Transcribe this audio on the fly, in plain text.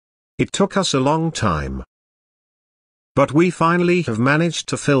It took us a long time. But we finally have managed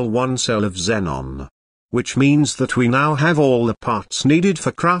to fill one cell of xenon. Which means that we now have all the parts needed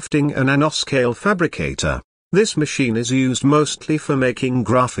for crafting a nanoscale fabricator. This machine is used mostly for making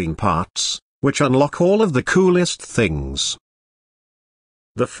graphene parts, which unlock all of the coolest things.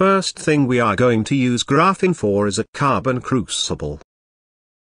 The first thing we are going to use graphene for is a carbon crucible.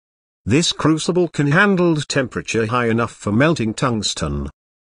 This crucible can handle temperature high enough for melting tungsten.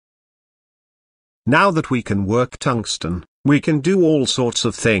 Now that we can work tungsten, we can do all sorts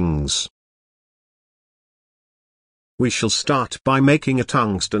of things. We shall start by making a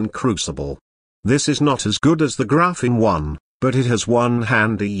tungsten crucible. This is not as good as the graphene one, but it has one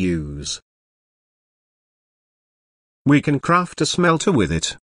handy use. We can craft a smelter with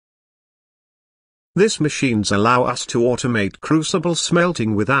it. This machines allow us to automate crucible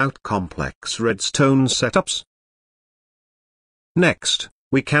smelting without complex redstone setups. Next,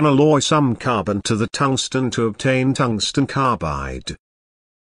 we can alloy some carbon to the tungsten to obtain tungsten carbide.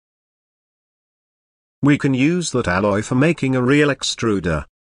 We can use that alloy for making a real extruder.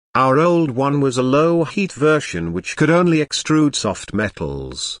 Our old one was a low-heat version which could only extrude soft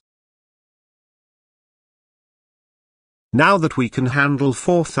metals. Now that we can handle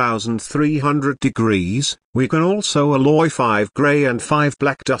 4300 degrees, we can also alloy 5 grey and 5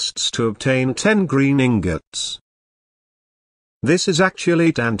 black dusts to obtain 10 green ingots. This is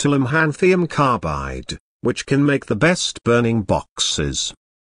actually tantalum hanthium carbide, which can make the best burning boxes.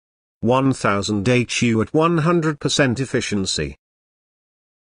 1000 HU at 100% efficiency.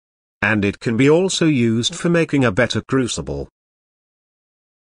 And it can be also used for making a better crucible.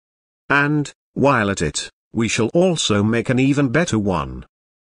 And, while at it, we shall also make an even better one.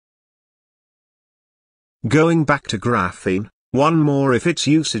 Going back to graphene, one more of its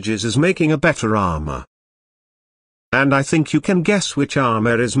usages is making a better armor. And I think you can guess which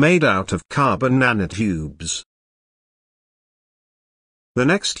armor is made out of carbon nanotubes. The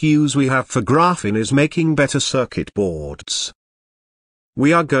next use we have for graphene is making better circuit boards.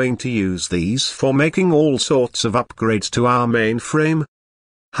 We are going to use these for making all sorts of upgrades to our mainframe.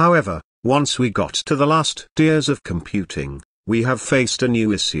 However, once we got to the last tiers of computing, we have faced a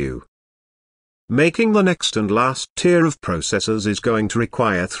new issue. Making the next and last tier of processors is going to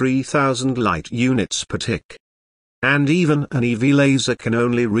require 3000 light units per tick. And even an EV laser can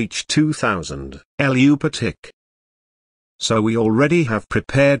only reach 2000 LU per tick. So we already have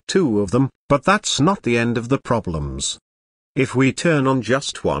prepared 2 of them, but that's not the end of the problems. If we turn on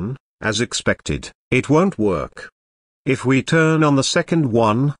just one, as expected, it won't work. If we turn on the second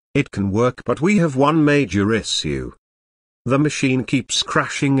one, it can work, but we have one major issue. The machine keeps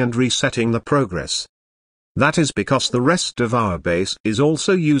crashing and resetting the progress. That is because the rest of our base is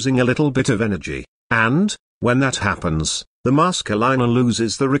also using a little bit of energy, and, when that happens, the mask aligner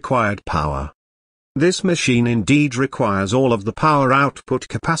loses the required power. This machine indeed requires all of the power output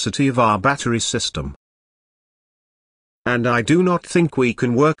capacity of our battery system. And I do not think we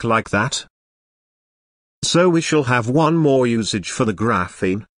can work like that. So we shall have one more usage for the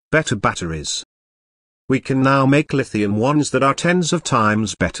graphene, better batteries. We can now make lithium ones that are tens of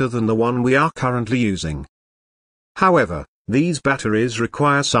times better than the one we are currently using. However, these batteries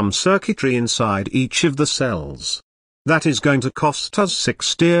require some circuitry inside each of the cells. That is going to cost us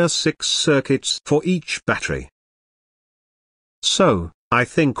 6 tier 6 circuits for each battery. So, I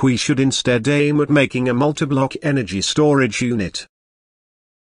think we should instead aim at making a multiblock energy storage unit.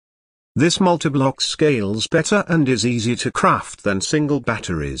 This multiblock scales better and is easier to craft than single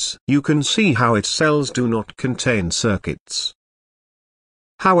batteries. You can see how its cells do not contain circuits.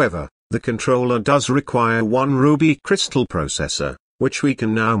 However, the controller does require one ruby crystal processor, which we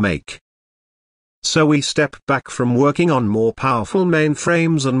can now make. So we step back from working on more powerful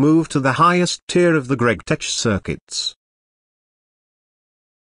mainframes and move to the highest tier of the GregTech circuits.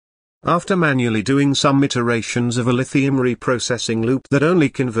 After manually doing some iterations of a lithium reprocessing loop that only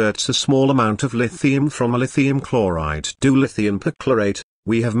converts a small amount of lithium from a lithium chloride to lithium perchlorate,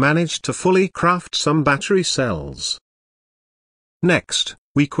 we have managed to fully craft some battery cells. Next,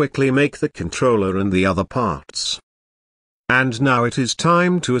 we quickly make the controller and the other parts. And now it is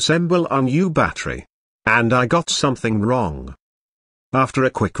time to assemble our new battery. And I got something wrong. After a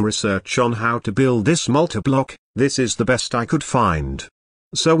quick research on how to build this multiblock, this is the best I could find.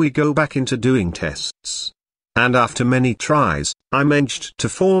 So we go back into doing tests. And after many tries, I managed to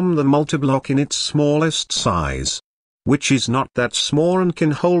form the multiblock in its smallest size. Which is not that small and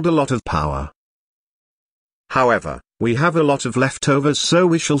can hold a lot of power. However, we have a lot of leftovers, so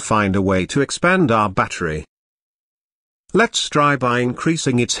we shall find a way to expand our battery. Let's try by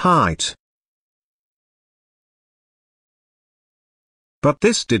increasing its height. But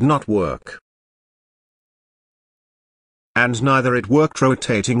this did not work. And neither it worked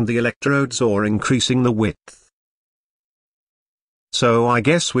rotating the electrodes or increasing the width. So I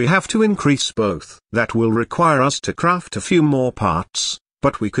guess we have to increase both. That will require us to craft a few more parts,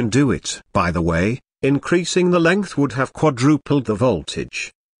 but we can do it. By the way, increasing the length would have quadrupled the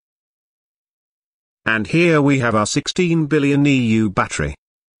voltage. And here we have our 16 billion EU battery.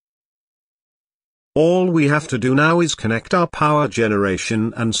 All we have to do now is connect our power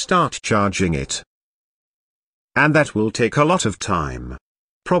generation and start charging it. And that will take a lot of time.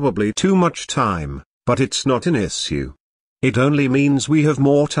 Probably too much time, but it's not an issue. It only means we have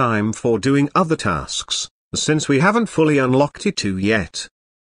more time for doing other tasks, since we haven't fully unlocked it yet.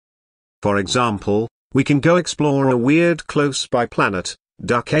 For example, we can go explore a weird close-by planet,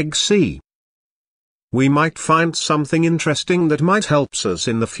 Duck Egg C. We might find something interesting that might help us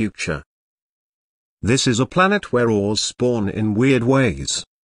in the future. This is a planet where ores spawn in weird ways.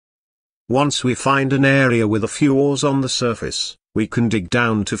 Once we find an area with a few ores on the surface, we can dig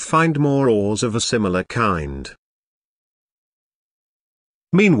down to find more ores of a similar kind.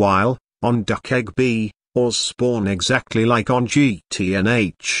 Meanwhile, on Duck Egg B, ores spawn exactly like on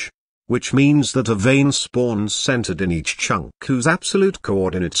GTNH, which means that a vein spawns centered in each chunk whose absolute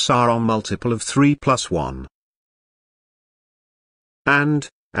coordinates are a multiple of 3 plus 1. And,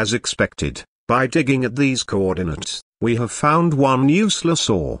 as expected, by digging at these coordinates, we have found one useless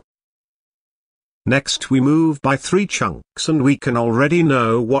ore. Next we move by 3 chunks and we can already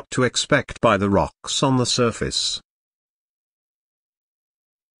know what to expect by the rocks on the surface.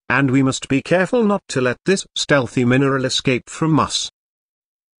 And we must be careful not to let this stealthy mineral escape from us.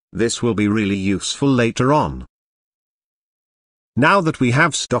 This will be really useful later on. Now that we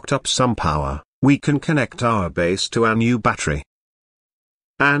have stocked up some power, we can connect our base to our new battery.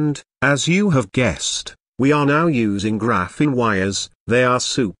 And, as you have guessed, we are now using graphene wires. They are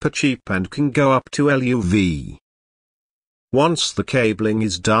super cheap and can go up to LUV. Once the cabling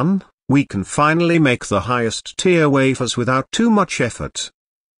is done, we can finally make the highest tier wafers without too much effort.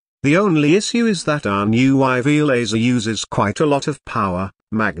 The only issue is that our new IV laser uses quite a lot of power,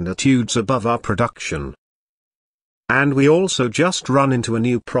 magnitudes above our production. And we also just run into a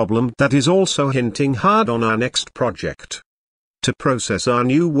new problem that is also hinting hard on our next project. To process our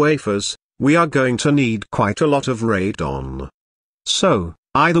new wafers, we are going to need quite a lot of radon. So,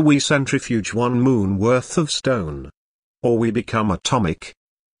 either we centrifuge 1 moon worth of stone, or we become atomic.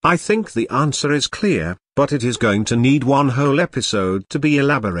 I think the answer is clear, but it is going to need one whole episode to be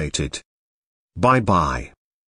elaborated. Bye bye.